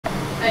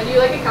And do you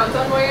like a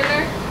countdown while you're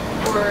there?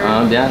 Or?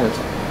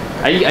 Yeah.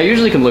 I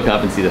usually can look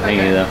up and see the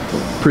thingy though.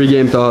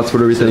 Pre-game thoughts, what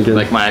are we thinking?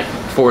 Like my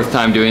 4th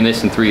time doing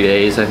this in 3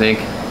 days, I think.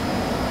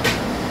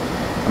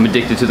 I'm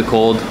addicted to the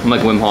cold. I'm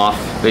like Wim Hof,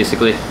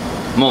 basically.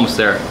 I'm almost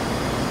there.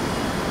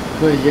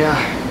 But yeah,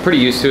 pretty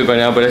used to it by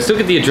now, but I still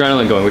get the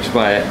adrenaline going, which is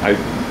why I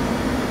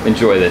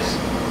enjoy this.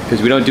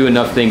 Because we don't do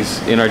enough things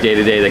in our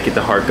day-to-day that get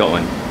the heart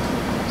going.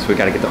 So we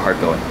gotta get the heart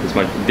going.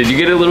 Did you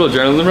get a little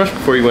adrenaline rush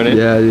before you went in?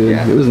 Yeah, dude.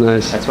 Yeah. It was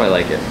nice. That's why I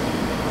like it.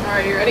 All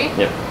right, you ready?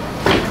 Yep.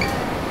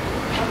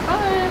 Have fun.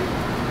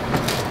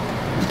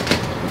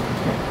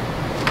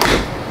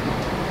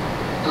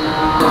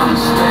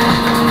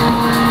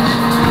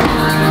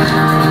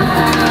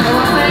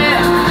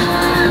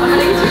 I'm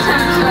gonna get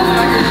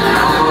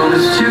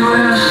you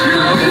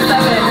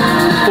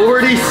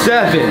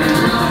 47.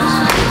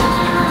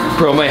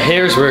 Bro, my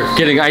hairs were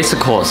getting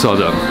icicles on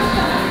them.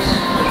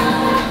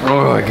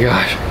 Oh my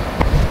gosh.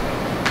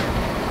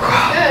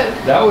 Good.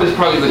 That was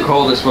probably the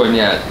coldest one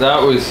yet.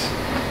 That was.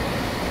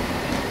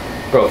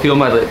 Bro, feel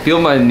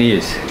my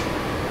knees.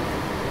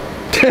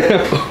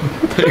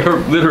 They are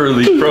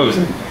literally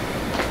frozen.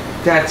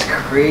 That's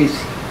crazy.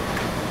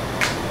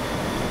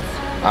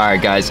 All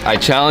right, guys. I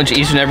challenge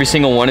each and every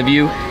single one of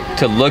you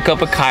to look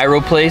up a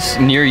chiro place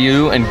near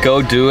you and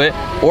go do it,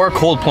 or a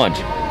cold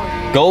plunge.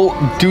 Go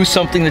do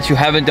something that you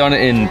haven't done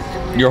in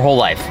your whole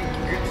life.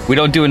 We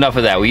don't do enough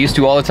of that. We used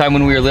to all the time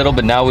when we were little,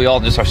 but now we all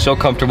just are so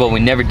comfortable. We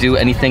never do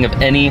anything of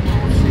any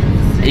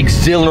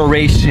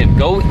exhilaration.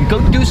 Go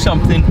do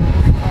something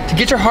to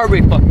get your heart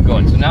rate fucking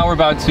going. So now we're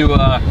about to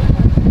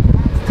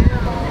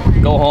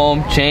go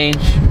home,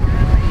 change,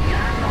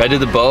 head to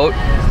the boat,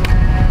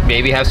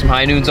 maybe have some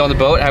high noons on the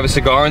boat, have a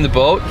cigar on the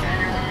boat,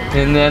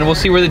 and then we'll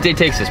see where the day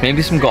takes us.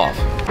 Maybe some golf.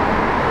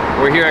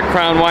 We're here at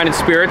Crown Wine and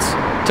Spirits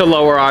to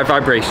lower our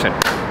vibration.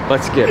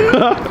 Let's get it.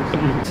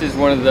 This is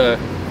one of the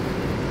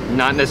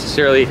not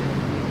necessarily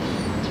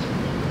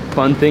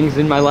fun things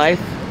in my life,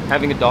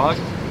 having a dog.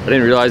 I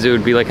didn't realize it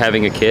would be like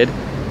having a kid.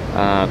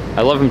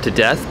 I love him to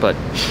death, but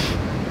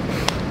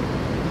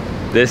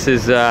this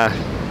is, I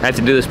have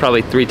to do this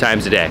probably 3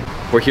 times a day.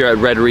 We're here at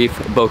Red Reef,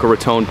 Boca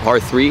Raton, par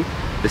 3,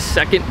 the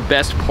 2nd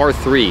best par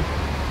 3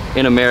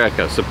 in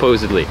America,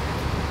 supposedly.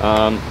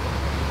 I've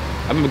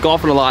been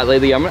golfing a lot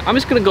lately. I'm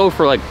just gonna go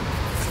for like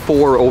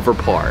 4 over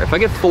par. If I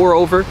get 4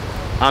 over,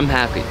 I'm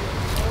happy.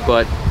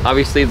 But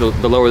obviously the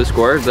lower the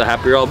score, the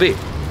happier I'll be.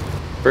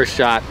 First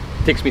shot,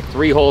 takes me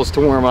 3 holes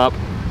to warm up.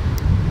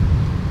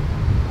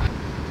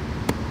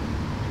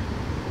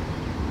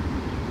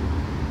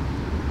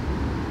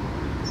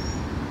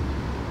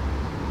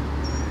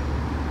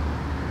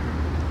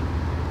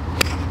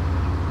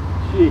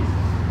 Jeez,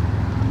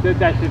 did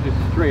that shit just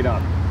straight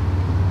up.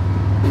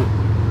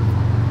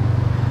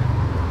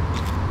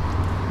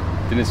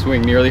 Didn't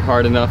swing nearly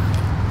hard enough.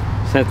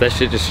 Sent that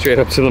shit just straight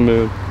up to the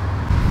moon.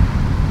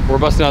 We're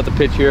busting out the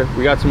pitch here.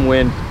 We got some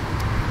wind,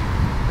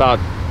 about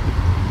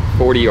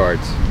 40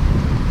 yards.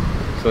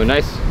 So a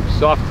nice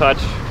soft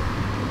touch.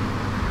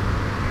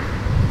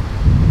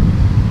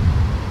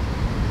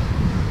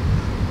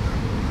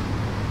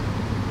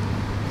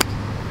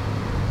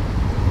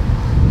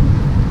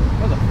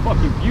 That was a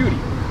fucking beauty.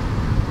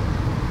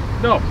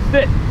 No,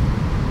 sit.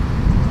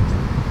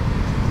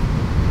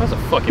 That was a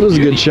fucking beauty. That was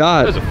a good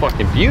shot. That was a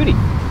fucking beauty.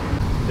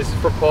 This is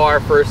for par,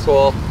 first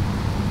hole.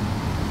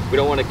 We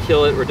don't want to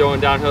kill it. We're going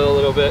downhill a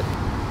little bit.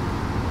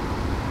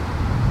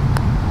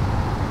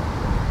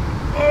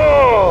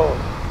 Oh!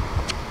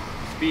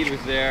 Speed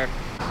was there.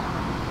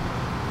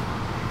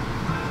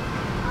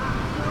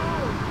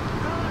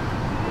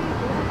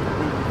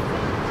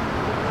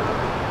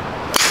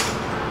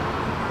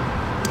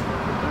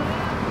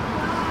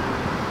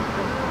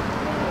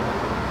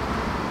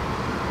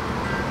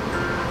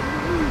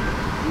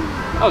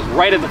 That was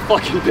right at the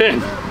fucking pin,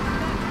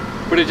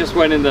 but it just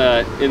went in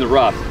the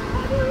rough.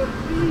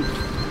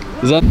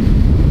 Is that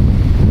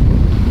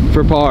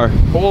for par?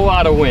 Whole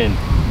lot of wind.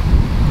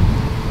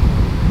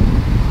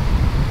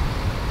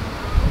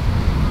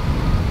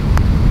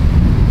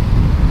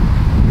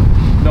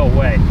 No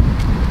way.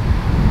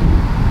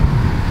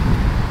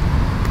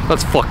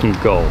 Let's fucking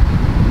go.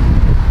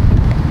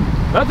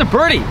 That's a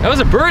birdie. That was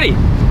a birdie.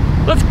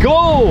 Let's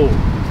go.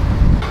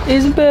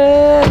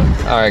 Isabel.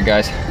 All right,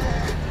 guys.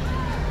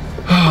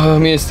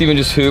 Me and Steven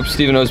just hooped.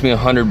 Steven owes me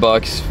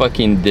 $100.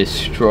 Fucking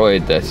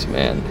destroyed this,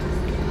 man.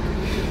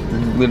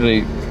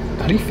 Literally,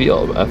 how do you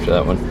feel after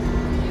that one?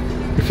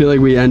 I feel like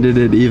we ended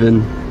it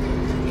even.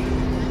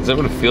 Is that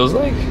what it feels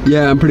like?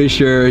 Yeah, I'm pretty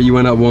sure you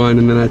went up 1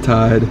 and then I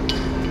tied.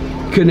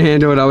 Couldn't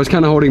handle it. I was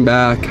kind of holding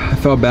back. I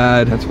felt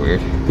bad. That's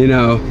weird. You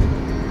know,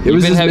 it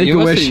was just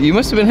Make-A-Wish. You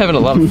must have been having a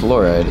lot of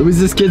fluoride. It was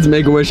this kid's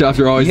Make-A-Wish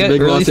after all. He's a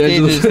big Los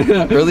Angeles.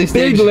 Early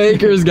stages. Big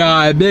Lakers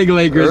guy. Big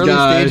Lakers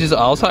guy. Early stages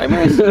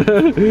Alzheimer's?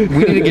 We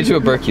need to get you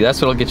a Berkey.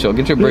 That's what I'll get you. I'll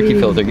get you a Berkey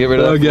filter. Get rid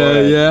of that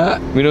fluoride. Yeah.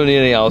 We don't need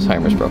any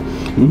Alzheimer's, bro.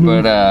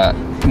 But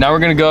now we're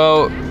gonna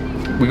go.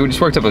 We just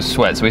worked up a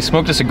sweat. So we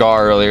smoked a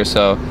cigar earlier,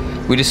 so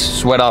we just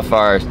sweat off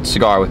our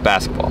cigar with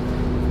basketball.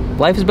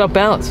 Life is about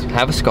balance.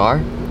 Have a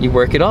cigar, you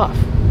work it off.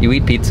 You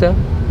eat pizza,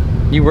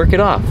 You work it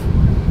off.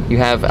 You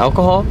have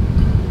alcohol,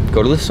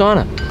 go to the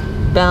sauna.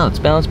 Balance,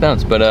 balance,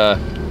 balance. But I'm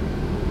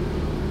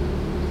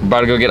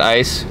about to go get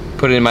ice,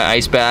 put it in my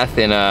ice bath,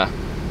 and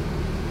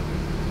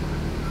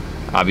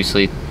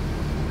obviously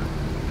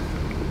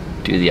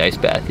do the ice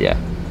bath, yeah.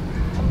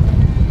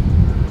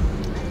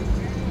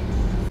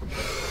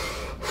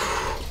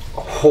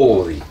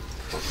 Holy.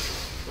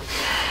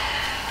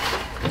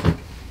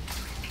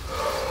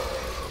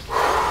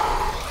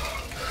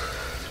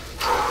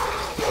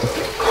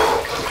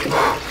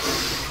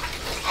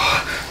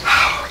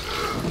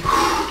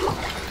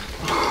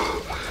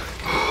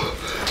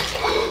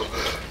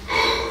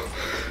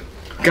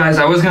 Guys,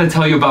 I was gonna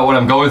tell you about what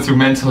I'm going through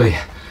mentally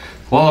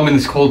while I'm in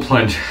this cold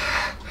plunge.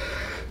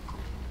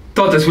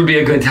 Thought this would be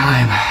a good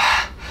time,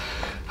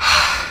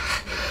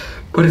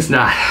 but it's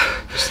not.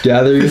 Just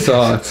gather your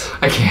thoughts.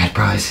 I can't,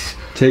 bro.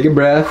 Take a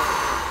breath,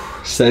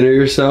 center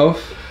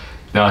yourself.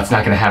 No, it's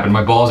not gonna happen.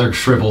 My balls are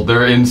shriveled.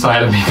 They're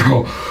inside of me,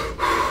 bro.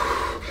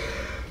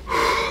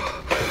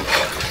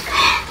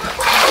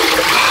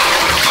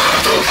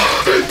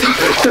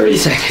 "30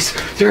 seconds.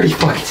 30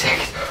 fucking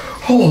seconds.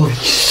 Holy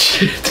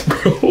shit,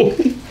 bro.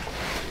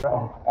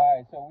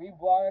 Alright, so we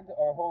vlogged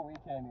our whole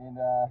weekend in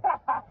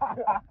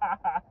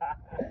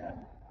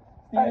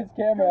Steven's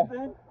camera.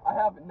 I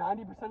have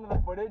 90% of the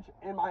footage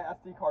in my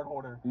SD card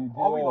holder. You do.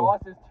 All we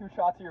lost is 2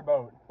 shots of your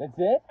boat. That's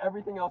it?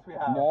 Everything else we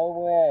have.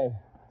 No way.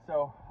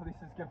 So, at least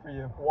it's good for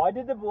you. Why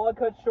did the vlog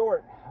cut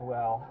short?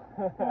 Well,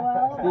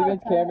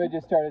 Steven's camera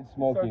just started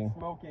smoking.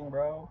 Start smoking,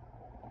 bro.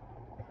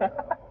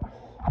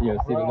 Yo,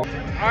 Steven.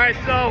 alright,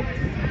 so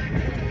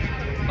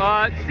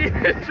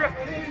Steven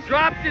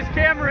dropped his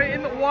camera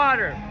in the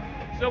water.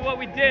 So what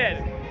we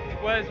did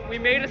was we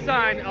made a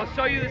sign. I'll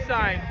show you the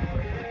sign.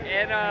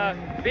 And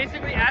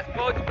basically asked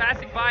boats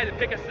passing by to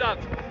pick us up.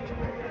 Yeah,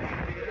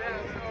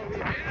 so we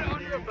made it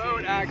on your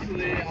boat,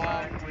 actually.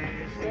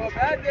 So a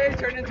bad day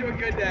turned into a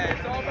good day.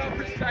 It's all about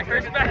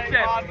perspective.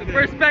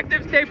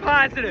 Perspective, stay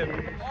positive.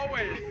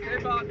 Always, stay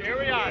positive. Here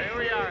we are, here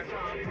we are.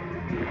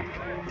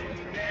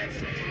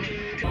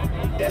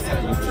 That's how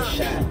you get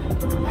shot.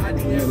 I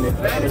didn't the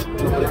baddest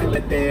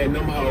like there,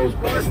 no my hoes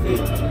busted.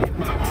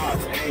 My heart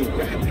ain't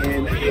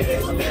rapping,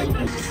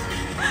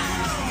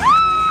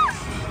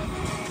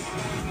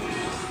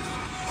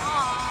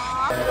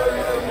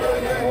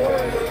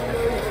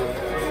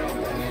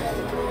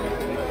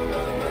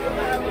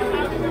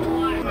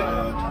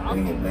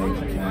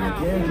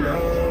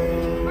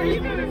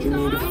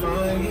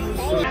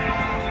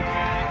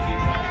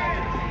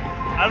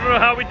 I don't know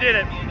how we did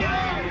it.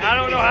 I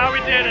don't know how we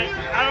did it.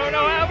 I don't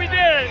know how we did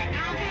it.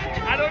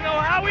 I don't know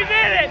how we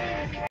did it.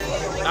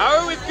 How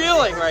are we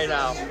feeling right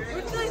now?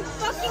 We're feeling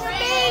fucking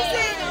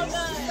amazing!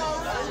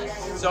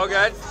 So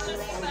good?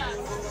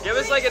 Give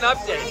us like an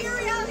update.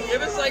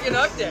 Give us like an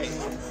update.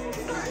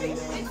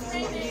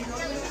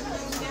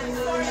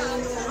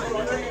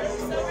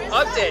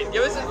 Update.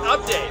 Give us an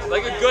update.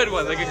 Like a good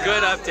one. Like a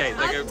good update.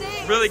 Like a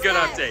really good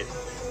update.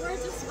 We're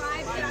just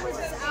vibing. We're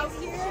just out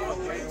here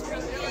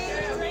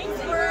drinking.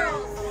 We're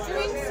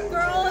doing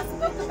Girls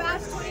Boca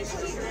Bash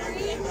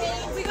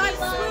 2023. We got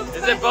spooked.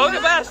 Is it Boca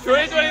Bash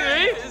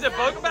 2023? Is it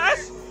Boca Bash?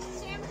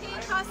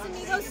 Champagne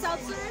Casamigos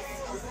seltzers.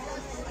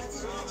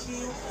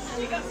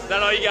 Is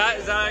that all you got?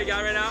 Is that all you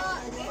got right now?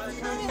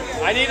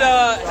 I need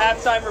a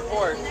halftime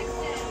report.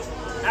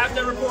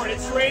 After report,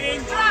 it's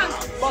raining.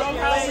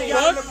 Somehow we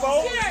got on the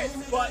boat,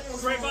 but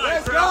straight by.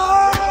 Let's go!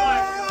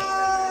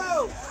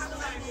 I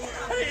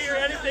didn't hear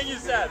anything you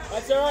said.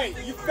 That's all right.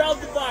 You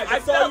felt the vibe. I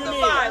That's all felt you the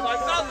need. vibe. I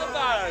felt the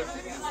vibe.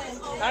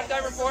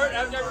 Halftime report.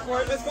 Halftime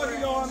report. Let's fucking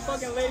go on,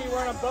 fucking lady. We're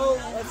on a boat.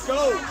 Let's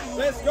go.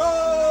 Let's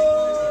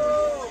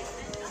go.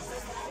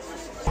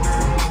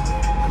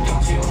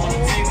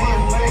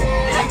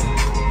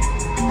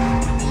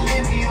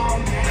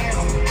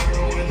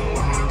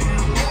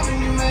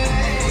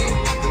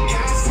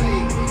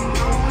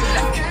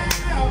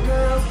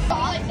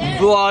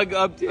 Vlog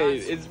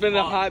update. It's been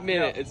a hot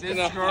minute. It's been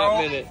a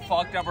hot minute.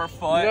 Fucked up her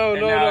foot. No,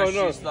 and no, now no,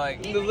 no. She's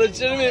like, The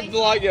legitimate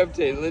vlog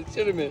update.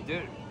 Legitimate.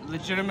 dude,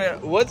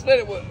 legitimate. What's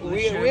been?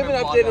 We haven't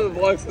updated the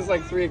vlog since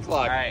like 3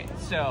 o'clock. All right,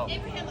 so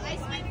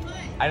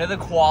I know the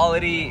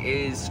quality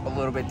is a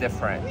little bit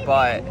different,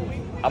 but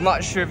I'm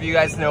not sure if you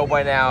guys know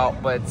by now,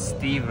 but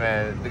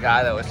Steven, the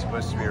guy that was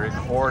supposed to be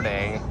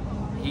recording,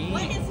 he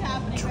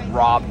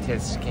dropped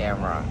his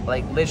camera.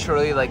 Like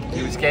literally, like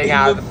he was getting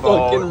out of the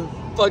boat.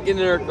 Fucking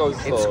there it goes.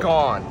 It's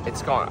gone.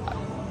 It's gone.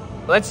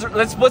 Let's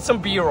put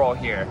some B-roll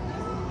here.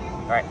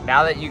 All right,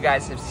 now that you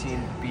guys have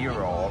seen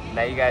B-roll,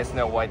 now you guys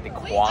know what the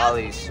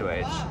quality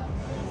switch.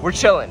 We're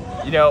chilling,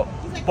 you know,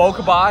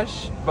 Boca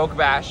Bash.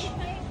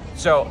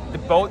 So the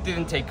boat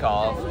didn't take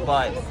off,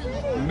 but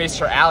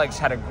Mr. Alex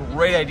had a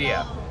great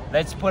idea.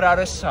 Let's put out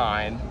a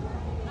sign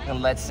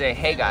and let's say,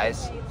 hey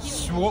guys,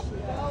 swoop.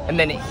 And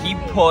then he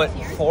put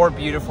 4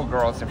 beautiful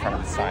girls in front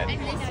of the sign.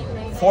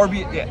 4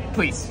 yeah,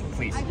 please.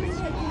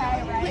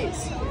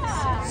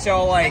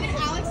 So like,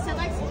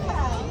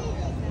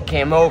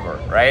 came over,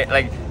 right?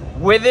 Like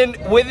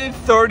within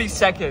 30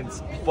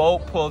 seconds,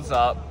 boat pulls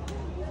up.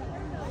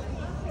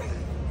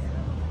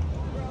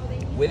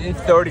 within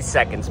 30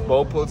 seconds,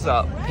 boat pulls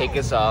up, pick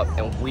us up,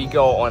 and we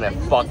go on a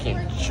fucking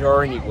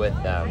journey with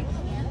them.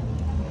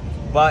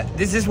 But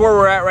this is where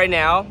we're at right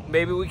now.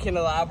 Maybe we can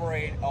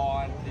elaborate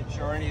on the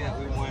journey that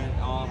we went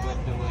on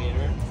with them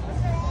later.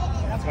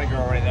 That's my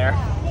girl right there.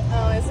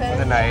 Oh, is it? For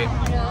the night.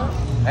 Yeah.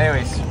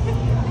 Anyways,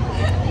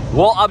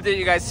 we'll update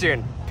you guys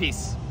soon.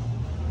 Peace.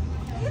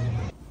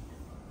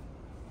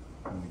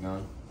 How's it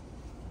going?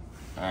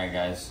 Alright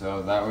guys,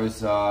 so that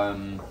was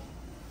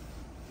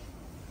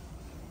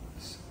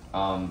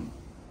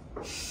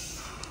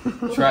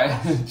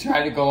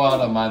try to go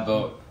out on my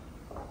boat.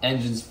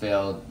 Engines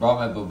failed, brought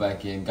my boat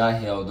back in, got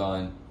hailed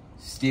on.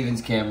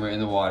 Steven's camera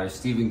in the water.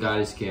 Steven got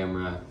his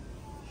camera.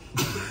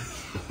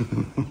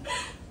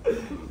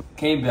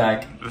 Came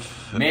back,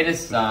 made a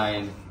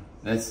sign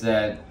that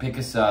said, pick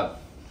us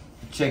up,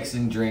 chicks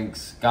and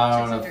drinks.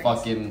 Got on a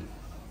fucking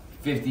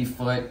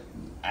 50-foot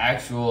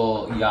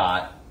actual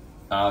yacht.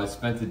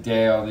 Spent the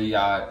day on the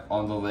yacht,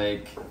 on the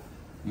lake.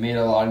 Made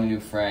a lot of new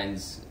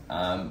friends.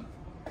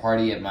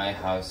 Party at my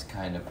house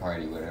kind of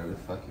party, whatever the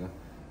fuck you want.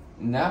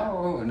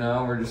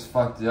 Now we're just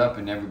fucked up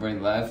and everybody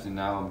left, and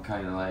now I'm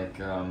kind of like,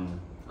 On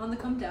the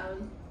come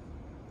down.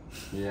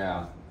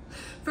 Yeah.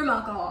 From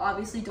alcohol,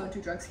 obviously don't do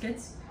drugs,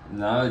 kids.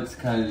 Now it's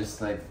kind of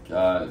just like,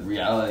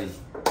 reality.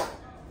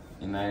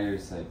 And now you're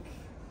just like...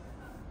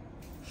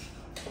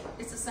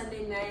 It's a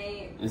Sunday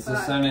night. It's a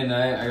Sunday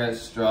night, I got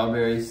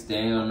strawberries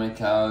staying on my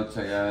couch,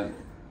 I got,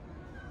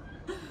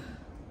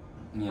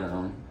 you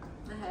know...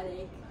 A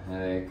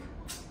Headache.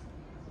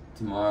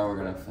 Tomorrow we're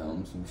gonna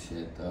film some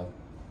shit though.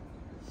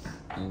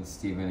 And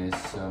Steven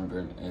is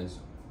sunburned as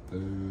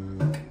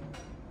fuck.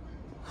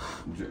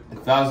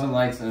 1,000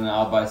 likes and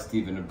I'll buy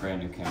Steven a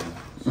brand new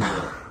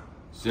camera.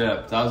 Straight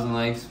up, 1,000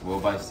 likes, we'll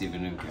buy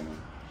Steven a new camera.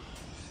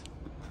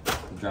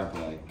 Drop a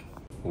like.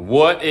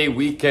 What a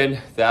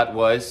weekend that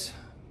was.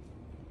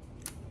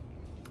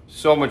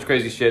 So much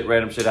crazy shit,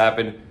 random shit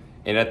happened.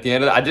 And at the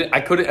end of it,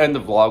 I couldn't end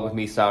the vlog with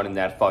me sounding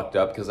that fucked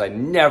up because I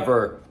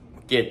never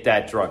get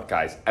that drunk,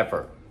 guys,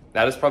 ever.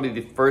 That is probably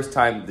the first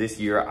time this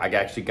year I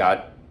actually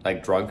got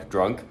like drunk.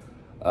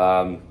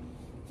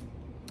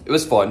 It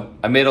was fun.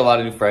 I made a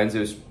lot of new friends.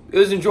 It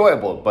was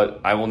enjoyable,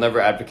 but I will never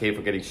advocate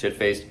for getting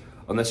shit-faced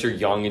unless you're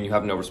young and you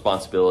have no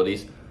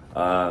responsibilities,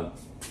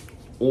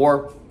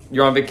 or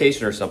you're on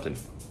vacation or something.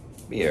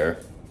 Here,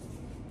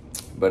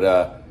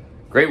 but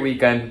great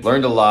weekend.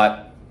 Learned a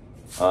lot.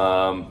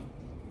 I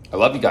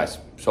love you guys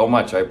so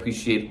much. I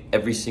appreciate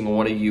every single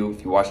one of you.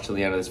 If you watched till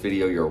the end of this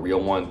video, you're a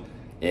real one.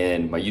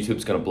 And my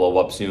YouTube's gonna blow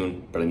up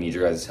soon, but I need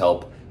your guys'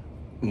 help.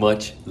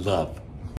 Much love.